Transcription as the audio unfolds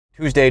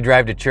Tuesday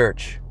drive to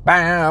church.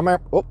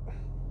 Oh,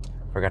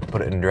 forgot to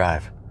put it in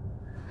drive.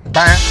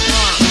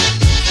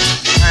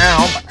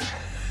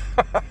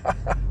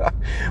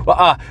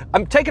 Well,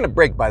 I'm taking a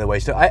break, by the way.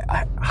 So,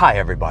 hi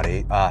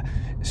everybody.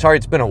 Sorry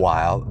it's been a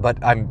while, but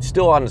I'm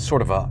still on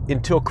sort of a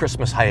until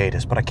Christmas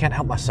hiatus. But I can't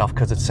help myself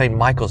because it's St.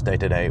 Michael's Day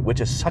today,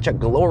 which is such a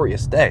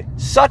glorious day,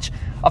 such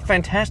a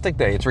fantastic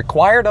day. It's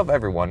required of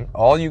everyone,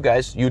 all you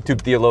guys,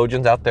 YouTube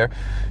theologians out there,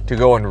 to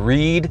go and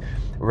read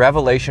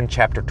Revelation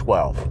chapter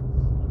 12.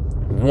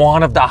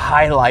 One of the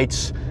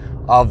highlights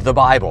of the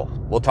Bible.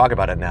 We'll talk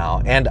about it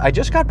now. And I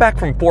just got back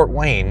from Fort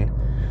Wayne.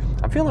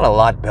 I'm feeling a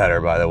lot better,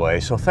 by the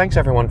way. So thanks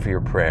everyone for your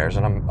prayers.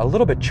 And I'm a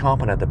little bit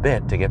chomping at the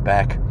bit to get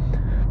back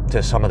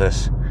to some of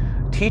this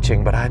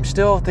teaching, but I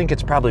still think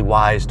it's probably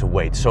wise to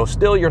wait. So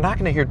still, you're not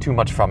going to hear too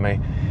much from me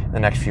in the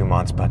next few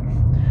months, but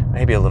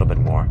maybe a little bit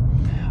more.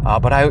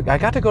 But I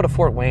got to go to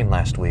Fort Wayne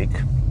last week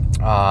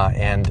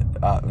and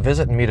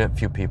visit and meet a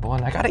few people.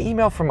 And I got an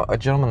email from a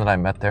gentleman that I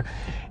met there,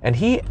 and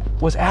he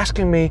was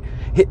asking me,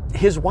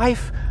 his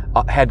wife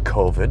had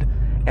COVID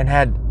and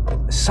had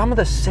some of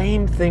the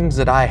same things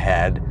that I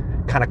had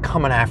kind of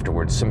coming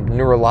afterwards, some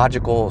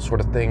neurological sort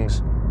of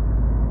things,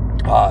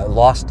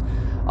 lost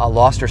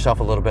herself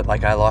a little bit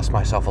like I lost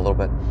myself a little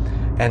bit.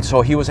 And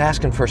so he was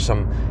asking for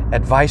some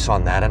advice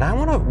on that. And I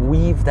want to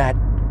weave that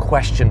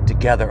question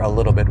together a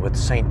little bit with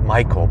St.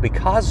 Michael,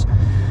 because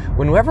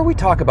whenever we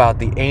talk about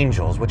the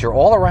angels, which are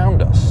all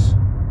around us,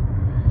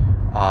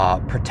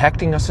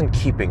 protecting us and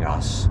keeping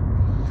us,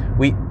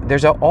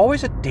 there's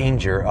always a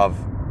danger of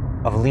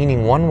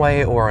leaning one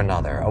way or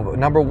another.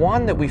 Number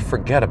one, that we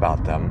forget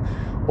about them,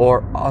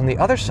 or on the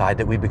other side,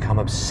 that we become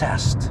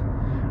obsessed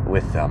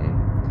with them.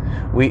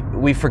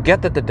 We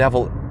forget that the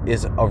devil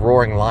is a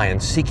roaring lion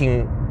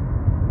seeking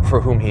for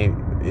whom he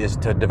is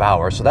to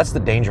devour. So that's the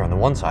danger on the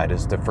one side,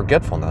 is the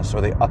forgetfulness or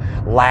the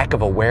lack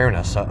of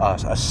awareness,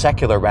 a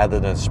secular rather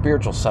than a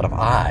spiritual set of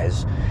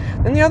eyes.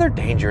 Then the other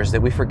danger is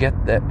that we forget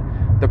that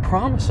the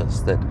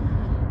promises, that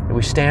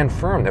we stand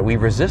firm, that we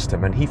resist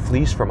him and he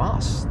flees from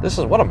us. This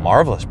is what a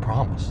marvelous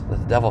promise, that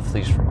the devil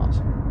flees from us.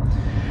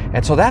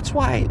 And so that's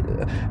why,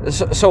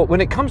 so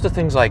when it comes to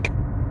things like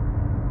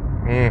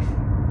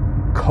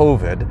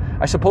COVID,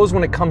 I suppose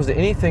when it comes to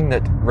anything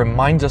that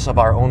reminds us of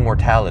our own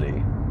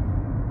mortality,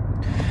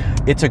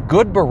 it's a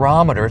good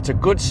barometer, it's a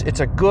good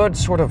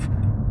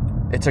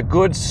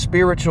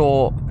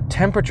spiritual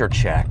temperature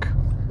check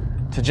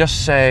to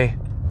just say,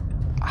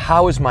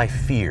 how is my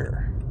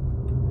fear?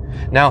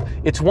 Now,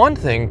 it's one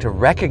thing to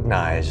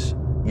recognize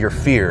your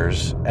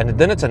fears, and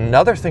then it's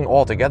another thing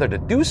altogether to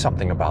do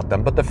something about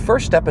them. But the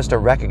first step is to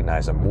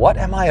recognize them. What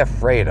am I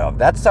afraid of?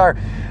 That's our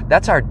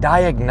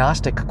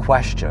diagnostic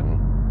question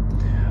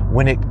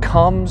when it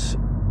comes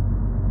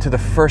to the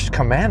first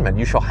commandment.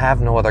 You shall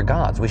have no other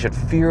gods. We should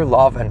fear,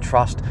 love, and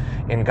trust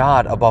in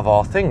God above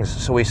all things.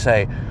 So we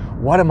say,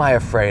 what am I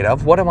afraid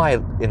of? What am I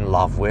in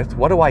love with?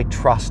 What do I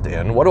trust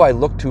in? What do I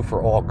look to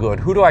for all good?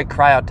 Who do I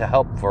cry out to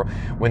help for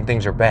when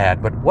things are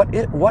bad? But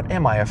what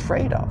am I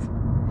afraid of?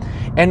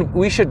 And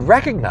we should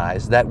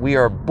recognize that we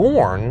are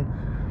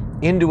born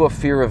into a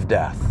fear of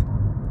death,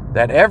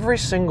 that every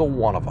single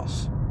one of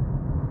us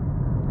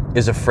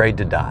is afraid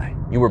to die.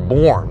 You were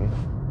born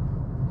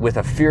with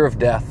a fear of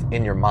death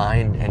in your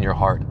mind and your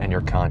heart and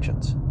your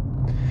conscience.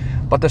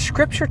 But the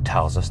scripture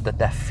tells us that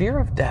that fear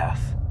of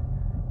death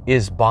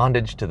is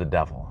bondage to the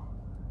devil.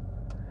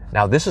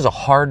 Now, this is a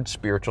hard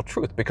spiritual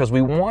truth, because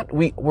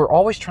we're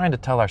always trying to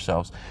tell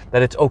ourselves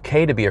that it's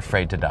okay to be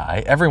afraid to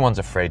die. Everyone's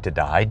afraid to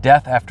die.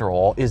 Death, after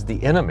all, is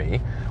the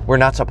enemy. We're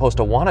not supposed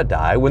to want to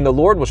die. When the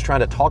Lord was trying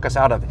to talk us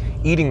out of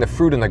eating the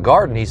fruit in the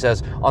garden, he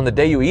says, on the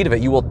day you eat of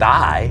it, you will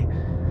die.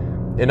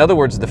 In other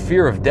words, the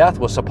fear of death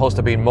was supposed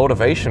to be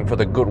motivation for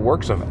the good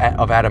works of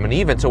Adam and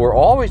Eve. And so we're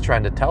always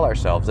trying to tell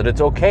ourselves that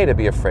it's okay to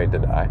be afraid to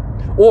die.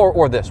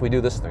 Or this, we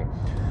do this thing,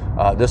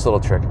 this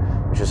little trick.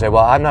 We should say,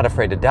 well, I'm not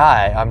afraid to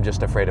die, I'm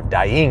just afraid of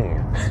dying.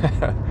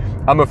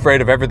 I'm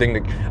afraid of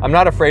everything. I'm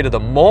not afraid of the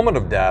moment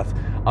of death,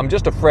 I'm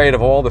just afraid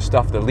of all the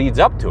stuff that leads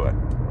up to it.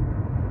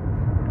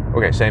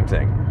 Okay, same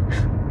thing.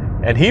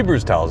 And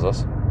Hebrews tells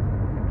us,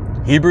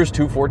 Hebrews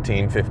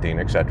 2:14, 15,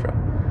 etc.,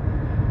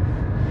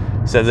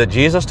 says that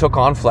Jesus took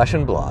on flesh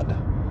and blood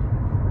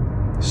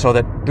so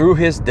that through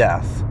his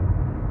death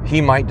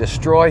he might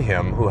destroy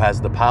him who has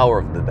the power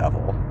of the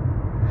devil,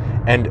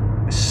 and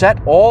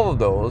set all of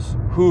those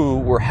who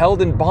were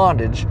held in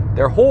bondage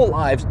their whole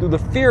lives through the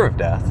fear of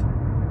death,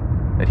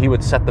 that he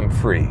would set them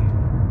free.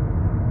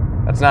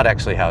 That's not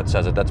actually how it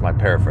says it, that's my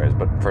paraphrase,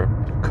 but for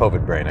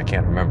COVID brain I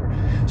can't remember.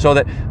 So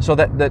that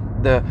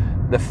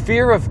the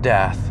fear of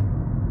death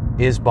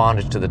is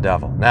bondage to the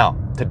devil. Now,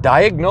 to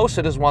diagnose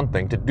it is one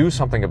thing, to do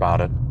something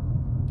about it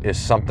is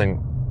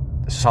something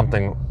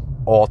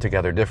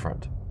altogether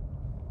different.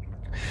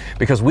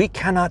 Because we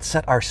cannot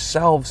set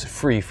ourselves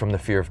free from the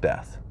fear of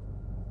death.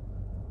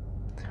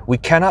 We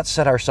cannot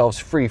set ourselves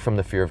free from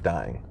the fear of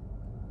dying.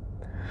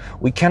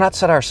 We cannot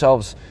set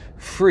ourselves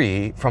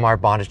free from our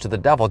bondage to the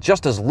devil,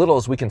 just as little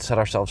as we can set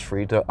ourselves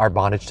free to our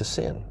bondage to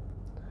sin.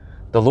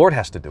 The Lord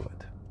has to do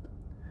it.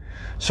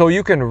 So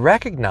you can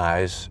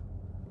recognize,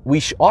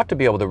 we ought to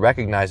be able to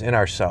recognize in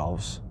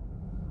ourselves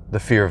the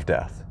fear of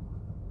death.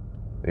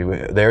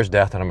 There's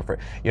death and I'm afraid.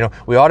 You know,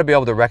 we ought to be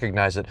able to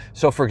recognize it.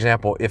 So for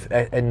example, if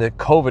in the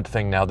COVID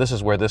thing now, this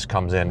is where this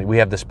comes in. We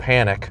have this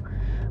panic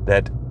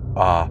that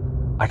I'm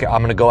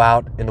going to go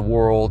out in the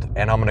world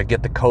and I'm going to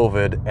get the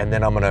COVID and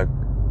then I'm going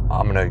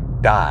to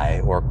die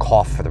or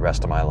cough for the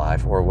rest of my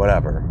life or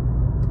whatever.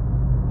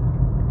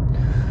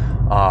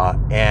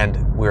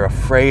 And we're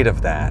afraid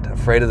of that,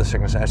 afraid of the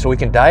sickness. So we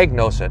can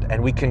diagnose it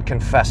and we can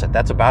confess it.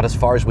 That's about as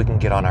far as we can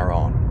get on our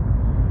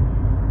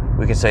own.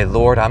 We can say,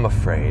 Lord, I'm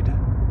afraid.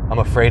 I'm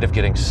afraid of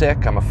getting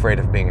sick. I'm afraid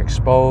of being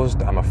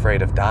exposed. I'm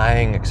afraid of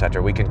dying,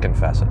 etc. We can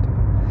confess it.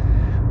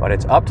 But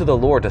it's up to the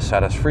Lord to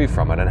set us free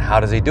from it. And how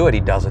does he do it? He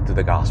does it through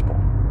the gospel.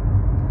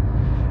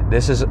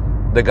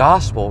 The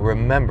gospel,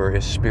 remember,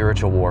 is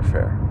spiritual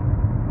warfare.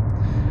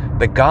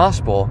 The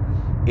gospel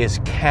is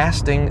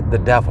casting the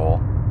devil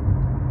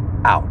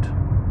out.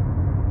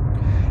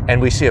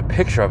 And we see a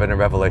picture of it in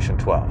Revelation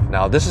 12.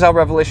 Now, this is how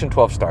Revelation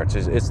 12 starts.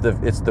 It's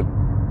the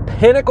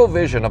pinnacle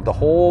vision of the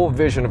whole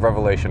vision of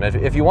Revelation.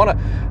 If you want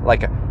to,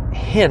 like, a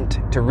hint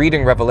to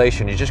reading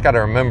Revelation, you just got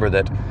to remember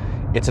that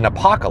it's an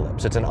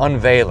apocalypse. It's an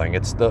unveiling.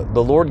 It's the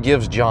Lord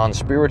gives John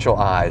spiritual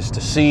eyes to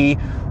see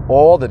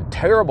all the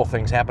terrible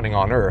things happening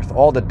on earth,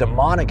 all the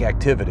demonic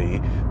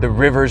activity, the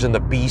rivers and the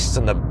beasts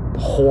and the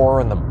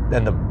whore and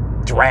the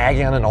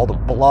dragon and all the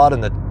blood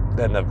and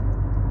the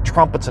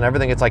trumpets and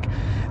everything. It's like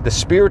the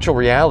spiritual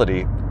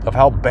reality of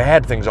how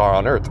bad things are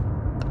on earth.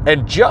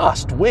 And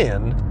just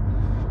when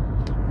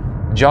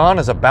John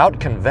is about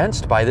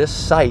convinced by this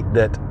sight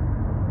that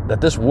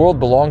this world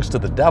belongs to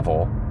the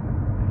devil,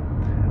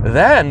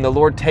 then the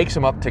Lord takes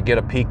him up to get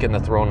a peek in the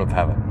throne of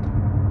heaven.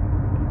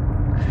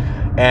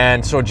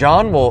 And so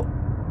John will,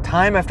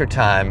 time after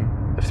time,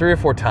 3 or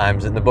 4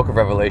 times in the book of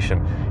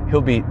Revelation,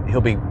 he'll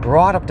be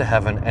brought up to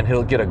heaven and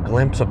he'll get a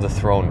glimpse of the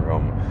throne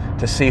room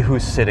to see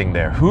who's sitting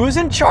there, who's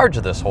in charge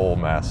of this whole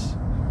mess.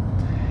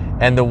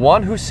 And the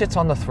one who sits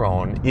on the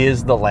throne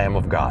is the Lamb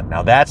of God.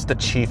 Now that's the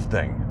chief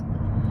thing.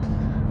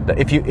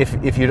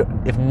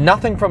 If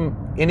nothing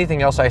from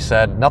anything else I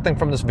said, nothing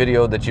from this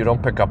video that you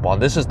don't pick up on,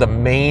 this is the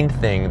main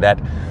thing, that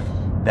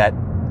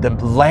the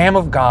Lamb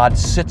of God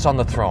sits on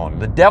the throne.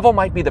 The devil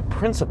might be the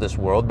prince of this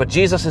world, but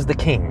Jesus is the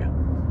king.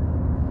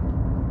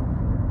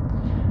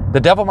 The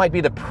devil might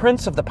be the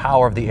prince of the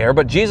power of the air,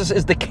 but Jesus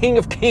is the King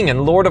of kings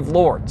and Lord of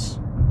lords.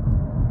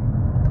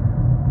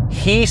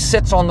 He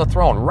sits on the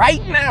throne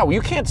right now.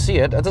 You can't see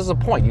it. This is the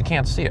point. You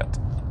can't see it.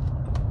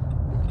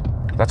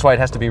 That's why it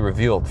has to be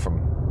revealed from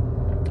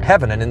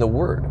heaven and in the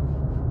Word.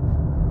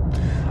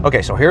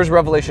 Okay, so here's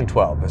Revelation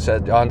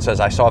 12. John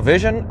says, I saw a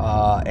vision,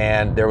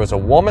 and there was a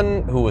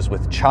woman who was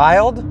with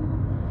child,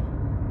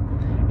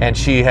 and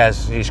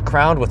she's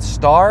crowned with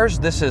stars.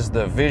 This is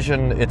the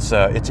vision. It's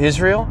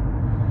Israel.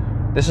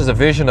 This is a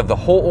vision of the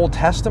whole Old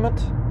Testament.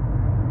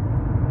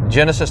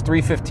 Genesis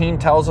 3:15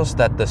 tells us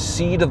that the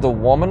seed of the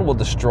woman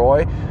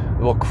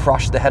will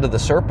crush the head of the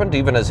serpent,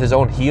 even as his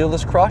own heel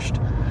is crushed.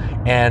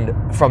 And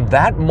from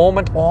that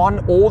moment on,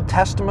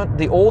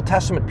 the Old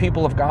Testament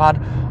people of God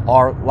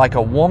are like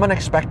a woman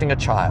expecting a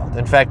child.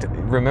 In fact,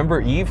 remember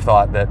Eve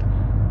thought that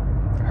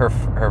her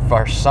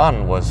first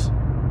son was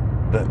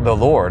the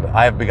Lord.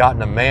 I have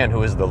begotten a man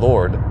who is the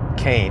Lord,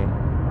 Cain.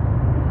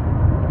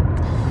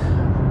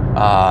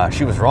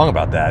 She was wrong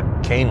about that.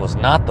 Cain was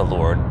not the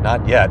Lord,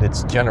 not yet.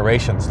 It's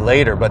generations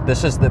later, but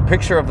this is the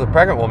picture of the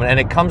pregnant woman, and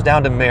it comes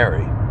down to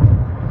Mary.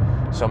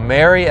 So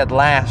Mary at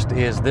last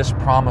is this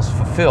promise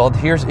fulfilled.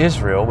 Here's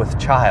Israel with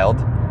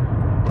child,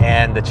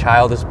 and the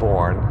child is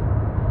born.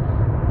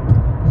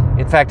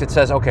 In fact, it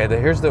says, okay,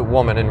 here's the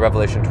woman in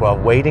Revelation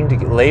 12,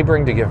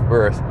 laboring to give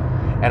birth,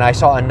 and I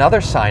saw another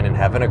sign in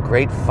heaven, a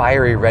great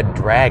fiery red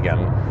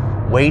dragon,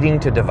 waiting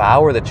to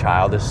devour the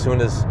child as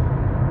soon as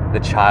the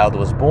child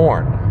was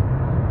born.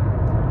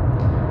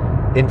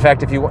 In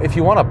fact, if you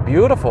want a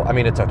beautiful, I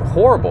mean, it's a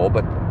horrible,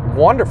 but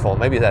wonderful,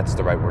 maybe that's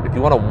the right word. If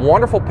you want a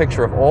wonderful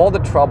picture of all the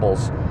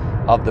troubles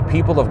of the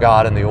people of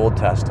God in the Old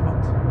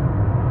Testament,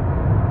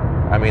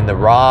 I mean, the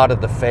rod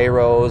of the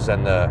pharaohs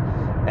and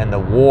the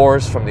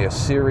wars from the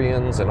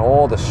Assyrians and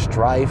all the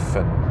strife,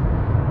 and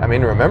I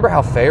mean, remember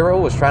how Pharaoh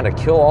was trying to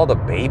kill all the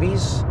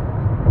babies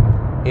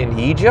in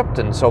Egypt,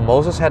 and so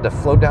Moses had to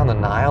float down the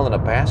Nile in a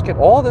basket?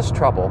 All this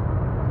trouble.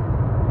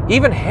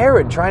 Even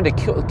Herod trying to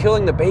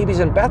killing the babies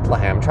in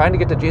Bethlehem, trying to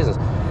get to Jesus.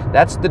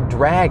 That's the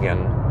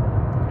dragon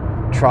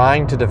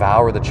trying to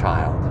devour the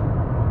child.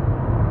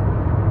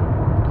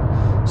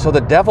 So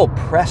the devil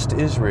pressed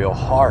Israel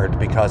hard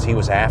because he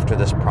was after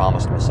this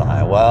promised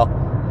Messiah. Well,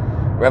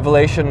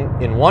 Revelation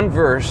in one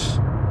verse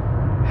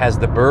has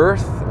the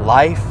birth,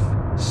 life,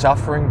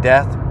 suffering,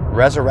 death,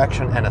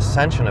 resurrection, and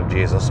ascension of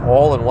Jesus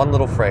all in one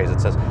little phrase.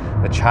 It says,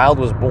 the child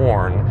was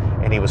born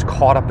and he was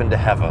caught up into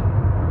heaven.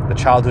 The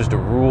child who's to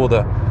rule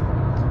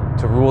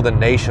the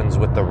nations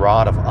with the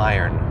rod of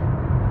iron.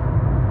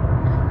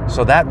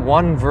 So that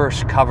one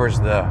verse covers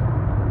the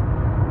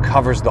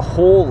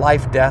whole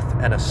life, death,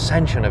 and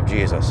ascension of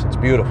Jesus. It's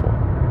beautiful.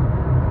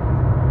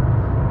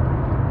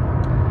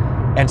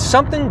 And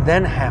something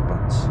then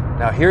happens.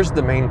 Now here's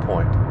the main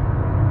point.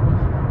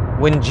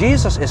 When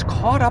Jesus is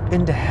caught up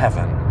into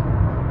heaven,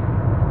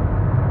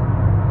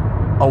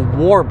 a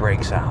war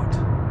breaks out.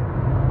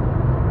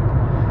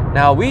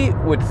 Now we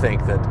would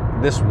think that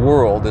this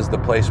world is the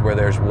place where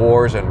there's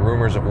wars and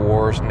rumors of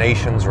wars,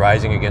 nations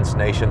rising against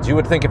nations. You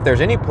would think if there's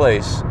any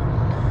place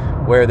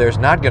where there's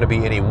not going to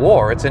be any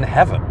war, it's in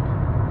heaven.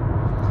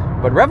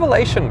 But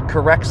Revelation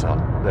corrects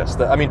on this.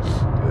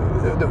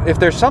 If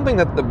there's something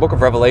that the book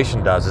of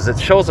Revelation does, is it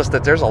shows us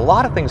that there's a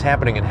lot of things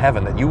happening in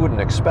heaven that you wouldn't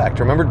expect.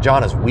 Remember,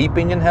 John is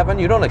weeping in heaven.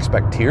 You don't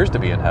expect tears to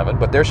be in heaven,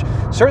 but there's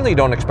certainly you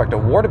don't expect a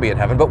war to be in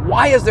heaven. But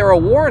why is there a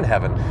war in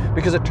heaven?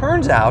 Because it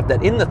turns out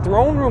that in the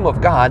throne room of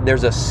God,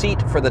 there's a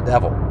seat for the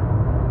devil.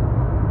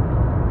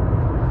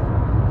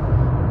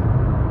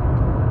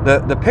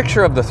 The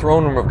picture of the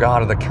throne room of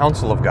God, or the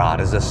council of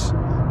God, is this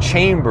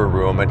chamber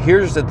room, and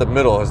here's at the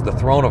middle is the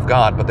throne of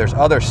God, but there's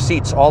other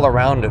seats all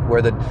around it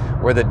where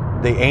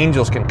the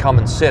angels can come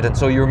and sit. And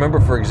so you remember,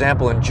 for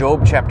example, in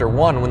Job chapter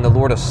 1, when the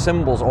Lord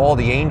assembles all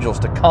the angels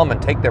to come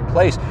and take their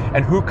place,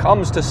 and who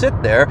comes to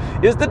sit there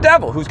is the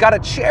devil, who's got a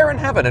chair in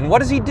heaven. And what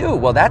does he do?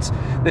 Well,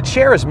 the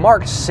chair is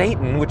marked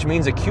Satan, which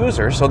means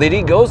accuser, so that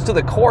he goes to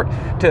the court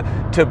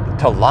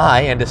to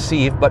lie and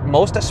deceive, but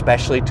most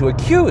especially to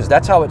accuse.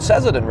 That's how it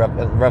says it in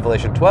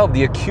Revelation 12,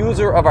 the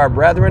accuser of our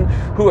brethren,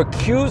 who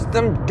accused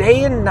them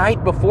day and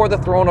night before the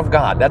throne of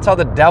God. That's how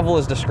the devil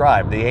is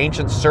described, the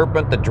ancient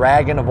serpent, the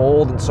dragon of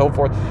old, and so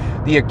forth,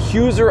 the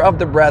accuser of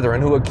the brethren,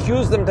 who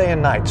accused them day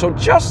and night. So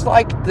just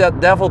like the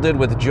devil did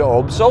with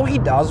Job, so he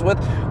does with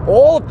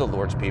all of the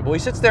Lord's people. He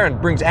sits there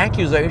and brings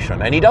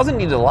accusation, and he doesn't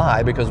need to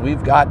lie, because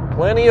we've got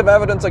plenty of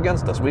evidence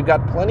against us. We've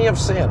got plenty of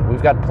sin.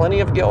 We've got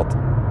plenty of guilt.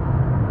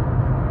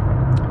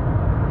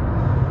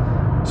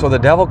 So the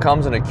devil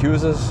comes and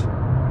accuses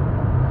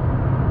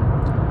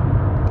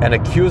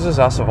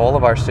us of all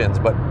of our sins.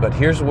 But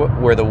here's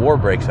where the war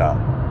breaks out.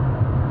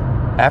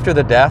 After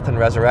the death and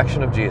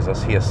resurrection of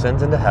Jesus, he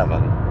ascends into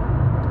heaven,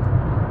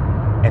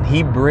 and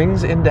he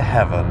brings into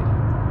heaven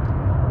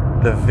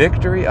the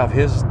victory of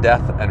his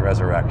death and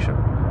resurrection.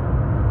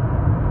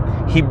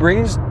 He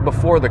brings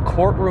before the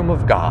courtroom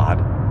of God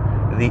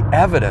the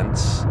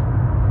evidence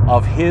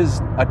of his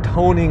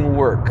atoning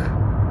work.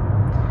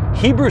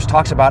 Hebrews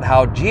talks about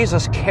how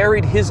Jesus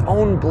carried his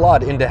own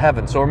blood into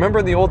heaven. So remember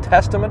in the Old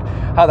Testament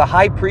how the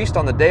high priest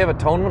on the Day of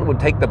Atonement would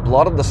take the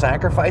blood of the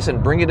sacrifice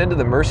and bring it into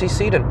the mercy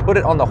seat and put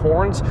it on the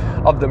horns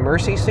of the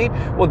mercy seat?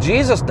 Well,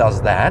 Jesus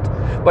does that,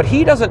 but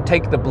he doesn't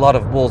take the blood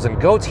of bulls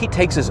and goats. He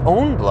takes his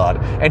own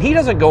blood, and he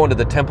doesn't go into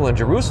the temple in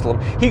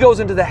Jerusalem. He goes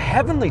into the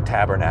heavenly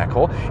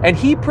tabernacle, and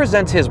he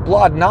presents his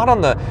blood not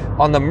on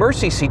the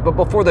mercy seat, but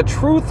before the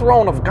true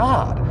throne of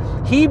God.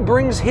 He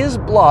brings his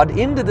blood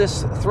into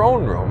this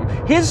throne room,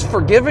 his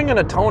forgiving and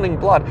atoning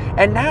blood,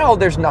 and now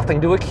there's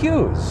nothing to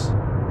accuse.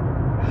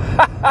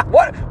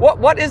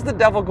 What is the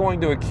devil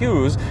going to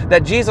accuse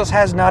that Jesus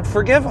has not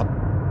forgiven?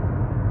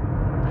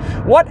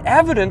 What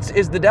evidence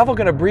is the devil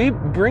going to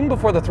bring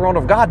before the throne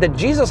of God that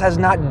Jesus has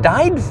not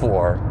died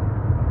for?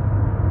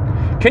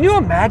 Can you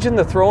imagine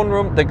the throne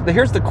room?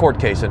 Here's the court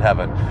case in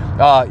heaven.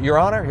 Your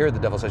Honor, here the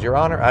devil says, Your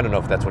Honor, I don't know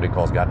if that's what he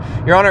calls God.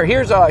 Your Honor,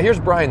 here's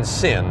Brian's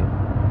sin.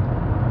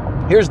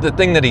 Here's the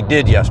thing that he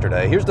did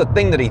yesterday. Here's the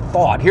thing that he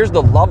thought. Here's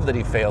the love that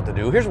he failed to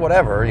do. Here's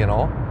whatever, you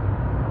know.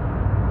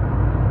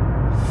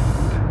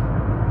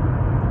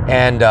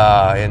 And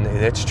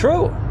it's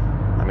true.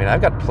 I mean,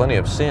 I've got plenty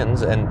of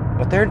sins,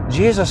 but there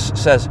Jesus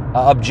says,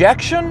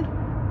 objection?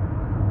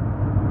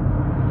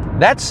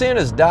 That sin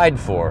is died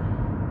for.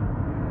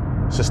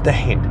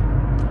 Sustained.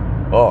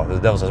 Oh, the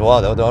devil says,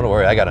 well, don't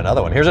worry, I got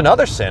another one. Here's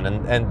another sin.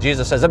 And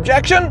Jesus says,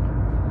 objection?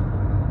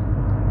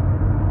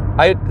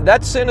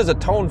 That sin is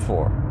atoned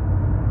for.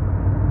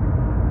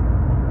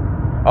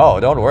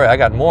 Oh, don't worry, I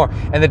got more.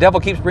 And the devil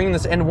keeps bringing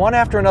this, and one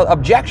after another.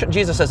 Objection.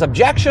 Jesus says,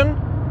 objection,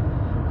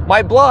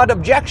 my blood,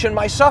 objection,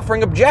 my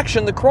suffering,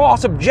 objection, the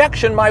cross,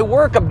 objection, my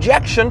work,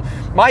 objection,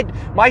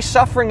 my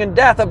suffering and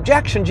death,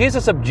 objection.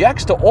 Jesus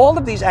objects to all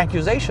of these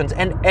accusations,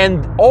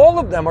 and all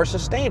of them are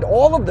sustained.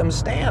 All of them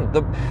stand.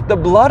 The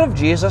blood of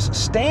Jesus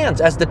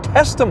stands as the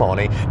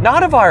testimony,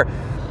 not of our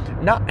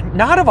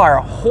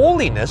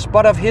holiness,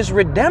 but of his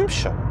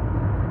redemption.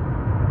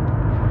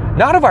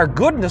 Not of our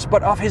goodness,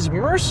 but of his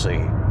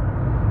mercy.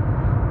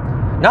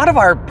 Not of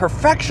our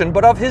perfection,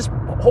 but of his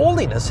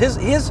holiness,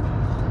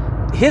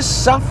 his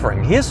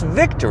suffering, his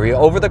victory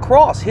over the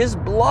cross. His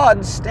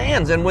blood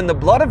stands. And when the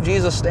blood of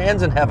Jesus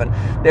stands in heaven,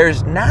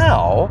 there's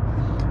now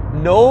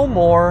no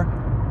more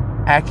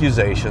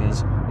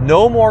accusations,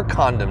 no more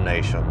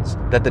condemnations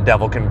that the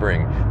devil can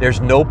bring. There's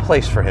no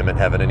place for him in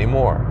heaven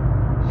anymore.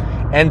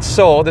 And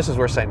so this is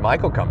where St.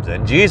 Michael comes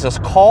in. Jesus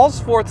calls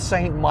forth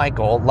St.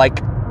 Michael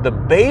like the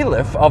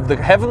bailiff of the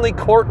heavenly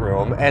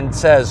courtroom and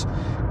says,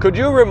 could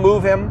you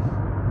remove him?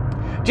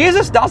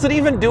 Jesus doesn't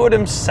even do it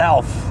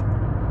himself.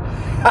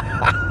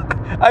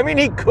 I mean,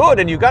 he could,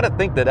 and you got to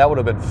think that would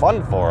have been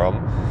fun for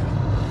him.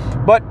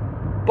 But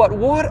But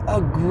what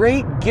a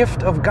great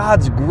gift of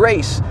God's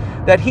grace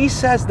that he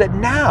says that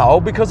now,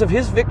 because of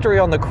his victory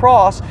on the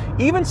cross,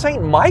 even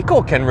St.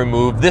 Michael can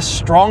remove this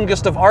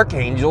strongest of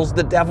archangels,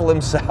 the devil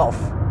himself.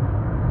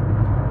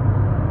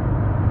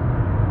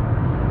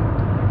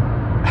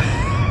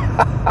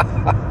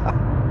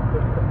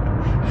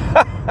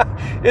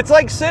 It's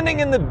like sending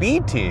in the B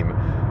team.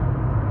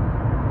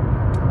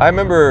 I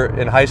remember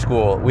in high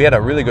school, we had a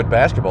really good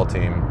basketball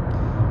team.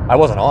 I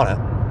wasn't on it.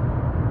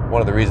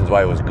 One of the reasons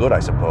why it was good, I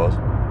suppose.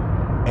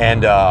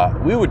 And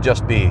we would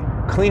just be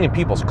cleaning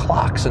people's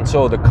clocks. And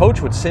so the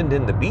coach would send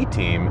in the B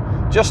team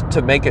just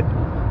to make it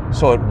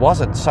so it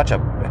wasn't such a...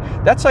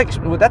 That's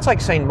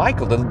like St.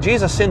 Michael.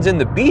 Jesus sends in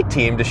the B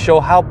team to show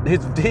how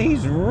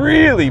he's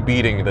really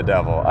beating the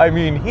devil. I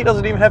mean, he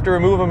doesn't even have to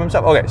remove him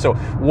himself. Okay, so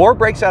war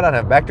breaks out on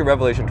heaven. Back to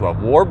Revelation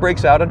 12. War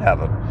breaks out in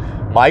heaven.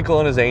 Michael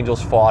and his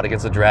angels fought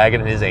against the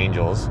dragon and his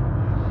angels.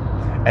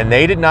 And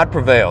they did not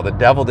prevail. The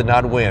devil did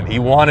not win. He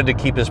wanted to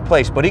keep his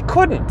place, but he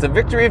couldn't. The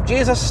victory of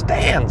Jesus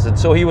stands. And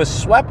so he was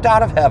swept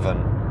out of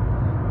heaven.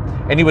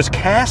 And he was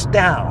cast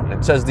down.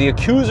 It says, the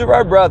accuser of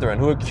our brethren,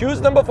 who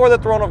accused them before the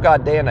throne of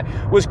God day and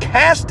night, was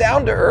cast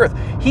down to earth.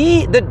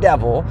 He, the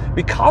devil,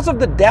 because of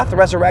the death,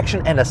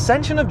 resurrection, and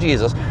ascension of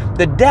Jesus,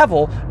 the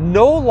devil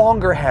no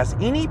longer has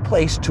any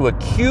place to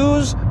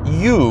accuse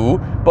you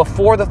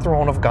before the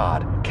throne of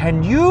God.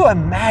 Can you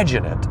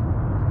imagine it?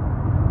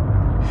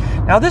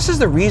 Now, this is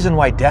the reason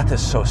why death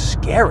is so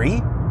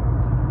scary.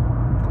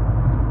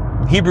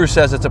 Hebrews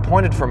says it's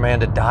appointed for man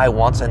to die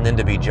once and then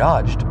to be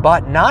judged,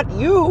 but not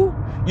you.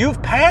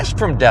 You've passed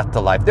from death to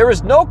life. There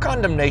is no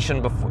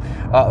condemnation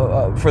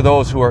for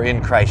those who are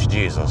in Christ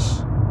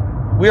Jesus.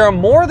 We are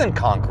more than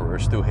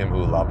conquerors through him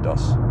who loved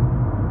us.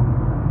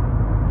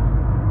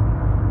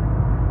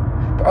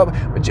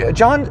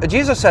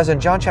 Jesus says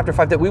in John chapter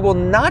 5 that we will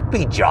not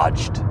be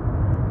judged.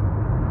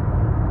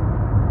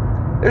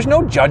 There's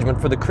no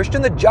judgment for the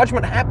Christian. The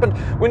judgment happened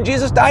when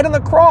Jesus died on the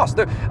cross.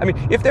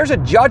 If there's a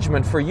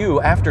judgment for you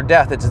after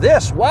death, it's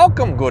this: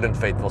 welcome, good and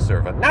faithful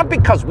servant. Not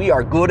because we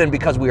are good and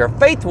because we are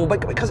faithful,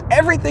 but because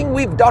everything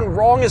we've done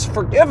wrong is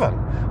forgiven.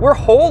 We're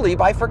holy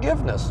by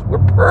forgiveness. We're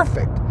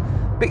perfect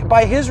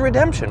by his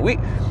redemption. We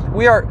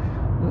are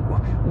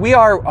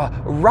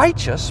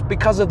righteous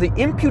because of the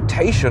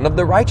imputation of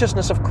the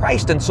righteousness of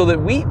Christ, and so that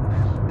we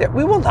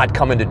will not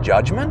come into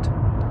judgment.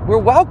 We're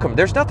welcome.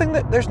 There's nothing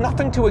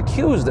to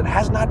accuse that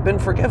has not been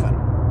forgiven.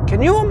 Can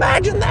you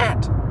imagine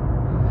that?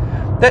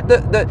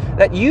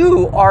 That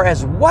you are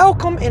as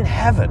welcome in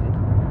heaven.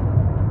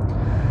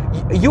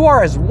 You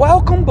are as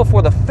welcome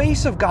before the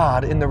face of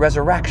God in the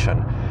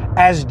resurrection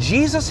as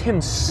Jesus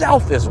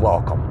himself is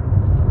welcome.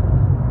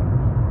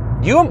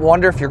 Do you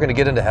wonder if you're going to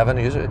get into heaven?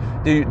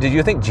 Did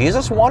you think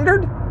Jesus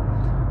wondered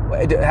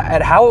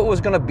at how it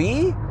was going to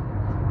be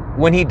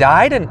when he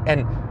died and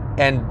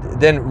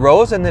then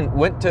rose and then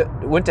went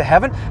to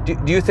heaven?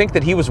 Do you think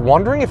that he was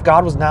wondering if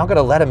God was now going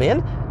to let him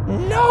in?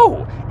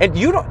 No. And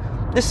you don't.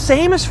 The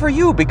same is for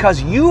you,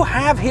 because you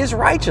have his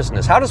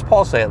righteousness. How does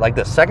Paul say it? Like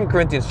this, 2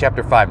 Corinthians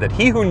chapter 5, that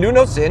he who knew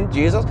no sin,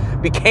 Jesus,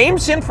 became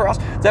sin for us,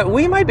 that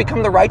we might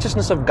become the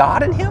righteousness of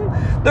God in him.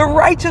 The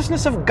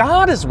righteousness of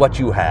God is what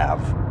you have.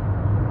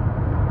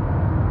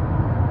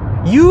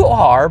 You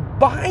are,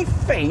 by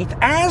faith,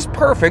 as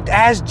perfect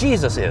as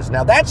Jesus is.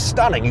 Now that's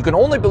stunning. You can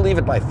only believe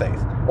it by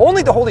faith.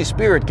 Only the Holy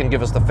Spirit can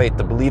give us the faith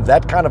to believe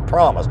that kind of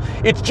promise.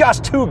 It's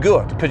just too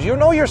good, because you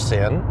know your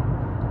sin.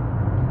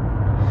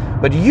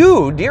 But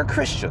you, dear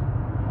Christian,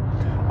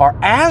 are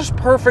as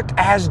perfect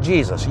as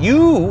Jesus.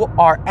 You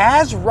are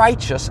as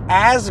righteous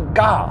as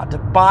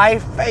God by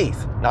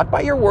faith. Not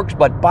by your works,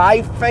 but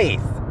by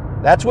faith.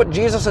 That's what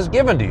Jesus has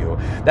given to you.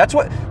 That's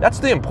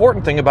the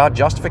important thing about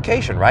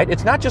justification, right?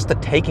 It's not just the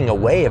taking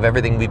away of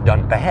everything we've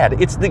done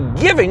bad. It's the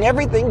giving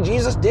everything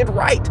Jesus did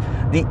right.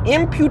 The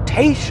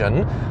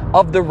imputation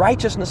of the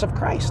righteousness of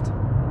Christ.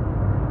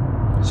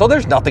 So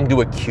there's nothing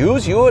to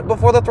accuse you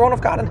before the throne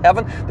of God in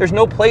heaven. There's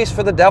no place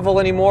for the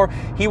devil anymore.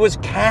 He was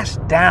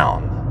cast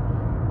down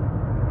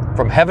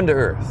from heaven to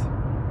earth.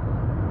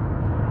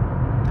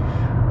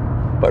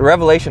 But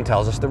Revelation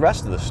tells us the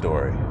rest of the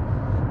story.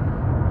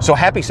 So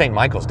happy St.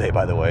 Michael's Day,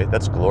 by the way.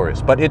 That's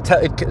glorious. But it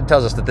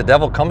tells us that the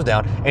devil comes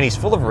down and he's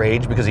full of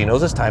rage because he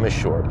knows his time is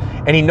short.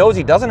 And he knows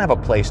he doesn't have a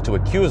place to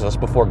accuse us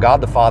before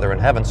God the Father in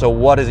heaven. So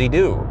what does he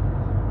do?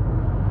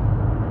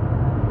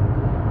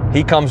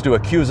 He comes to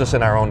accuse us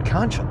in our own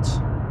conscience.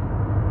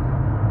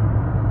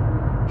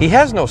 He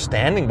has no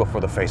standing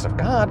before the face of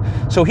God,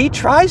 so he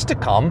tries to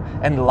come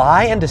and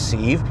lie and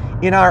deceive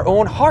in our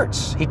own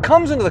hearts. He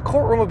comes into the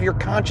courtroom of your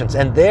conscience,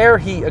 and there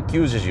he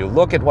accuses you.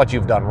 Look at what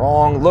you've done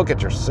wrong. Look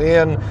at your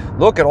sin.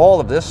 Look at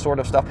all of this sort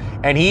of stuff.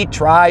 And he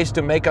tries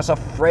to make us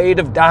afraid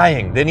of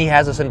dying. Then he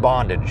has us in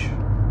bondage.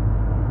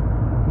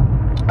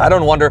 I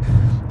don't wonder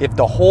if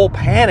the whole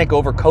panic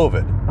over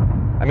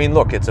COVID, I mean,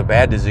 look, it's a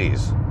bad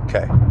disease.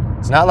 Okay.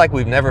 It's not like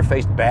we've never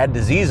faced bad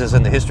diseases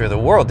in the history of the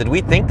world. Did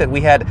we think that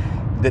we had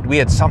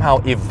somehow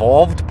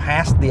evolved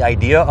past the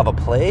idea of a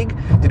plague?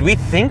 Did we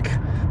think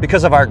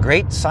because of our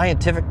great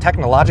scientific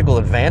technological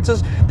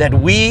advances, that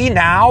we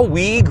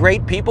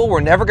great people,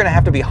 we're never going to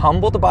have to be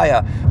humbled by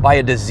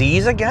a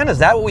disease again? Is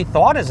that what we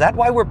thought? Is that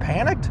why we're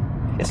panicked?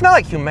 It's not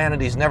like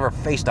humanity's never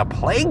faced a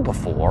plague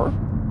before.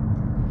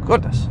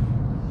 Goodness.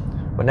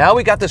 But now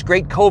we got this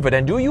great COVID,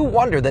 and do you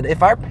wonder that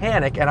if our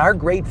panic and our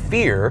great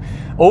fear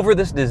over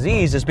this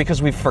disease is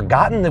because we've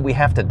forgotten that we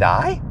have to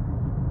die?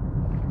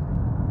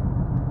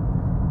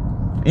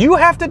 You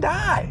have to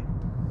die.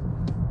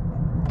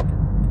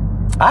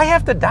 I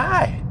have to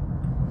die.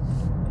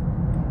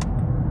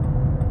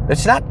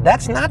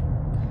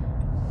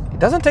 It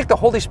doesn't take the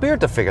Holy Spirit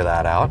to figure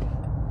that out.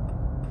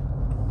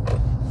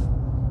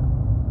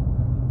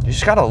 You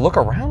just got to look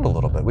around a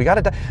little bit. We got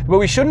to die, but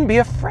we shouldn't be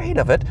afraid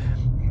of it.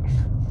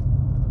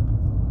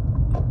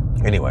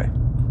 Anyway,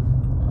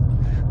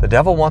 the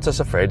devil wants us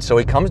afraid, so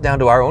he comes down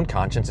to our own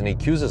conscience and he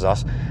accuses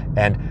us.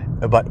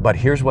 But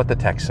here's what the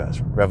text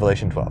says,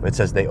 Revelation 12. It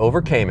says they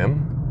overcame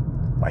him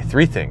by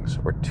 3 things,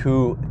 or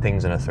 2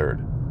 things and a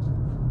third.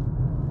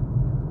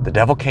 The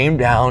devil came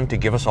down to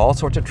give us all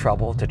sorts of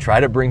trouble, to try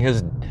to bring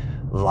his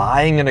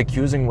lying and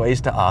accusing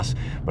ways to us.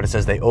 But it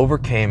says they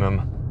overcame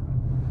him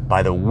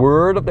by the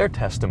word of their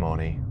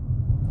testimony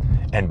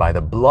and by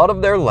the blood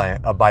of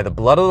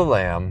the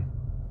Lamb,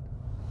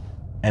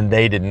 and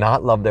they did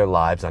not love their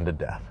lives unto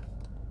death.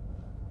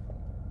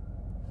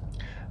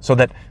 So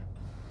that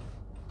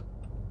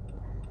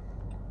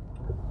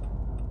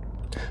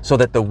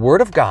the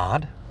word of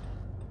God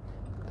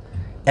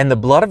and the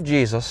blood of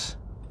Jesus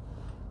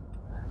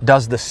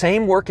does the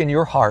same work in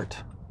your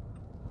heart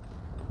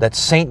that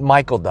Saint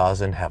Michael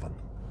does in heaven.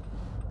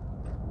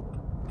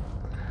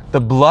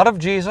 The blood of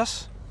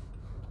Jesus,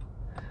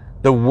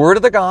 the word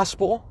of the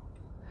gospel,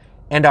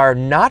 and our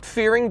not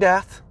fearing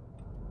death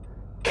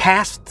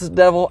casts the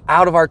devil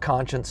out of our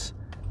conscience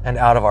and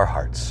out of our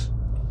hearts.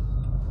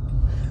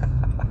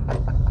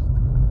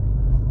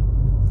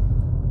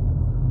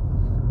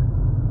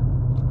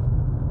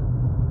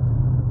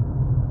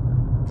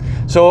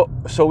 So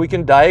we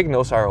can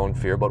diagnose our own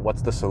fear, but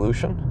what's the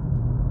solution?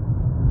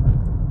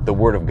 The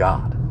Word of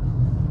God.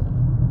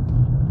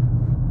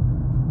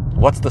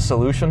 What's the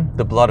solution?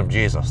 The blood of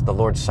Jesus, the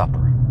Lord's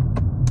Supper.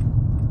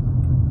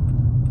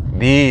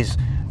 These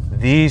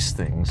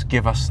things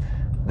give us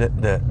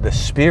the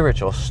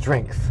spiritual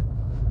strength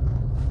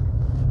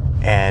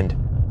and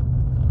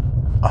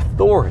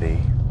authority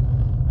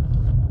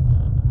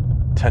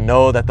to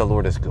know that the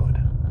Lord is good.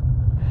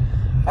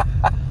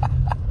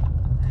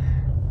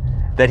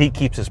 That He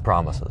keeps His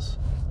promises.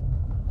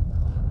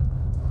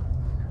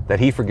 That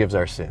He forgives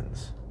our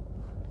sins.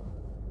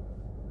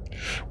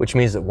 Which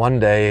means that one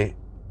day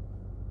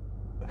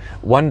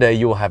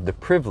you will have the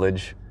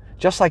privilege,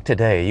 just like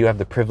today, you have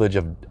the privilege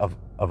of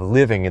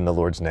living in the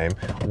Lord's name.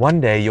 One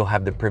day you'll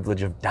have the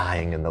privilege of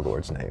dying in the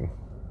Lord's name.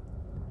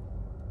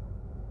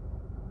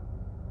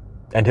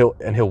 And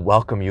He'll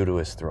welcome you to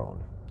His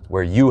throne,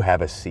 where you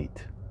have a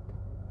seat.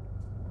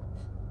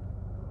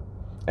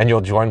 And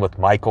you'll join with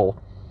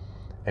Michael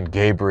and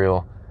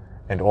Gabriel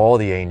and all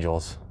the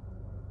angels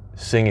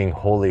singing,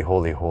 Holy,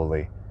 holy,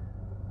 holy,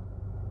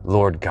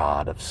 Lord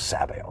God of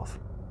Sabaoth.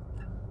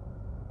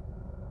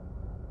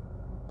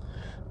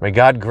 May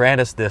God grant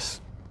us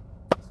this,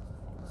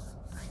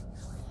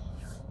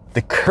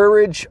 the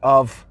courage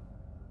of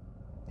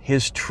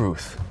His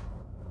truth,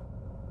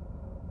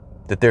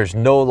 that there's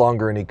no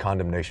longer any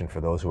condemnation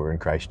for those who are in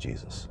Christ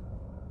Jesus.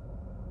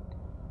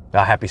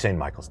 Now, happy St.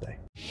 Michael's Day.